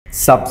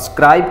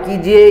Subscribe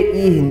कीजिए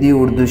ई Hindi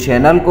Urdu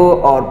channel को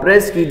और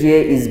प्रेस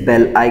कीजिए इस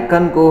बेल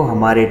आइकन को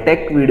हमारे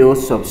टेक वीडियो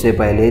सबसे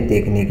पहले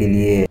देखने के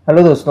लिए।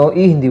 हेलो दोस्तों,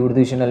 ई हिंदी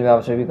उर्दू चैनल में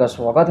आप सभी का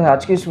स्वागत है।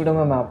 आज की इस वीडियो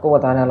में मैं आपको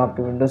बताने वाला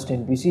आपके विंडोज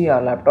 10 पीसी या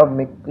लैपटॉप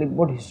में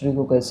क्लिपबोर्ड हिस्ट्री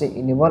को कैसे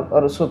इनेबल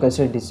और उसको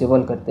कैसे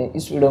डिसेबल करते हैं।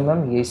 इस वीडियो में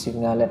हम यही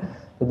सीखने वाले हैं।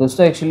 तो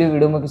दोस्तों, एक्चुअली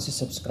वीडियो में किसी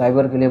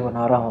सब्सक्राइबर के लिए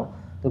बना रहा हूँ,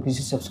 तो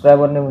किसी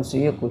सब्सक्राइबर ने मुझसे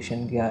ये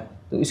क्वेश्चन किया है।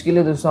 तो इसके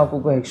लिए दोस्तों आपको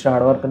कोई एक्स्ट्रा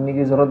हार्डवर्क करने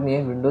की ज़रूरत नहीं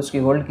है। विंडोज़ की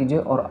होल्ड कीजिए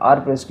और आर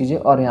प्रेस कीजिए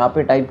और यहाँ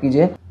पे टाइप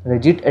कीजिए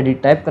रेजिट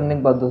एडिट। टाइप करने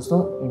के बाद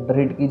दोस्तों इंटर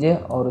हिट कीजिए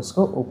और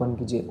इसको ओपन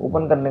कीजिए।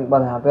 ओपन करने के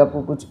बाद यहाँ पे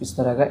आपको कुछ इस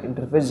तरह का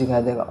इंटरफेस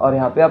दिखाई देगा और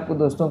यहाँ पे आपको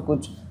दोस्तों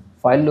कुछ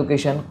फाइल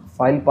लोकेशन,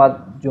 फाइल पाथ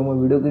जो मैं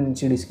वीडियो के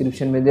नीचे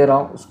डिस्क्रिप्शन में दे रहा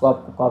हूँ उसको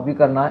आपको कॉपी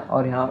करना है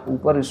और यहाँ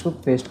ऊपर इसको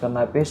पेस्ट करना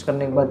है। पेस्ट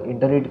करने के बाद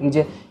इंटर हिट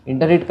कीजिए।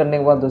 इंटर हिट करने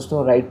के बाद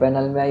दोस्तों राइट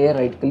पैनल में आइए,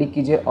 राइट क्लिक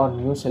कीजिए और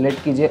न्यू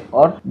सेलेक्ट कीजिए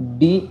और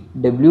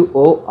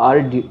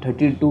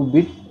DWOR32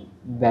 बिट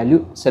वैल्यू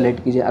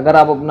सेलेक्ट कीजिए। अगर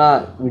आप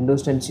अपना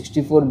विंडोज़ 10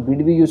 64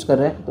 बिट भी यूज़ कर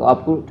रहे हैं तो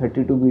आपको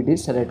 32 बिट ही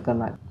सेलेक्ट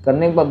करना है।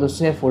 करने के बाद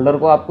दोस्तों ये फोल्डर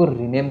को आपको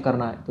रीनेम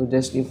करना है। तो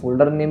जस्ट ये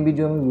फोल्डर नेम भी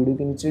जो मैं वीडियो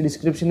के नीचे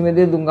डिस्क्रिप्शन में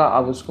दे दूंगा,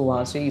 आप उसको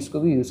वहाँ से इसको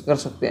भी यूज़ कर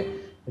सकते हैं।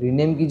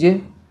 रीनेम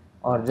कीजिए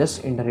और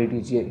जस्ट इंटर हिट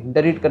कीजिए।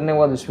 इंटर हिट करने के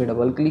बाद उस पर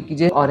डबल क्लिक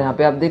कीजिए और यहाँ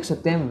पे आप देख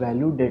सकते हैं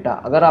वैल्यू डेटा।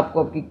 अगर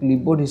आपको आपकी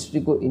क्लिपबोर्ड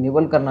हिस्ट्री को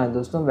इनेबल करना है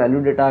दोस्तों, वैल्यू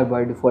डेटा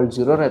बाय डिफ़ॉल्ट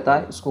 0 रहता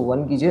है, इसको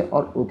 1 कीजिए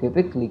और ओके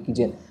पे क्लिक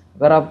कीजिए।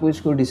 अगर आपको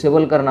इसको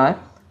डिसेबल करना है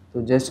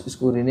तो जस्ट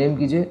इसको रीनेम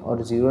कीजिए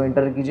और 0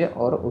 एंटर कीजिए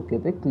और ओके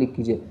पे क्लिक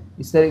कीजिए।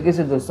 इस तरीके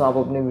से दोस्तों आप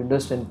अपने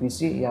विंडोज़ 10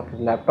 पीसी या फिर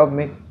लैपटॉप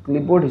में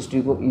क्लिपबोर्ड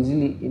हिस्ट्री को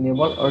इजीली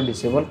इनेबल और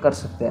डिसेबल कर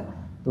सकते हैं।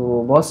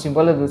 तो बहुत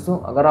सिंपल है दोस्तों।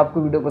 अगर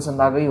आपको वीडियो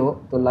पसंद आ गई हो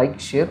तो लाइक,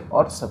 शेयर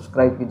और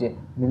सब्सक्राइब कीजिए।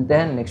 मिलते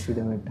हैं नेक्स्ट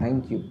वीडियो में।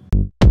 Thank you.